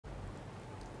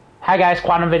Hi guys,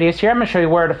 Quantum Videos here. I'm going to show you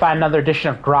where to find another edition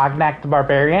of Grognak The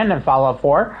Barbarian in Fallout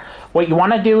 4. What you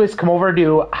want to do is come over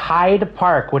to Hyde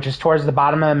Park, which is towards the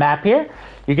bottom of the map here.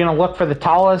 You're going to look for the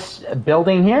tallest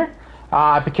building here.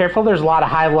 Be careful, there's a lot of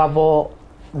high-level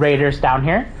raiders down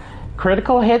here.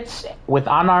 Critical hits with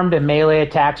unarmed and melee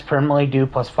attacks permanently do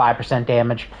plus 5%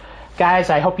 damage.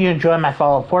 Guys, I hope you enjoy my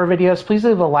Fallout 4 videos. Please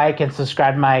leave a like and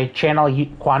subscribe to my channel,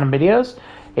 Quantum Videos,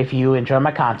 if you enjoy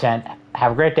my content.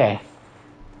 Have a great day.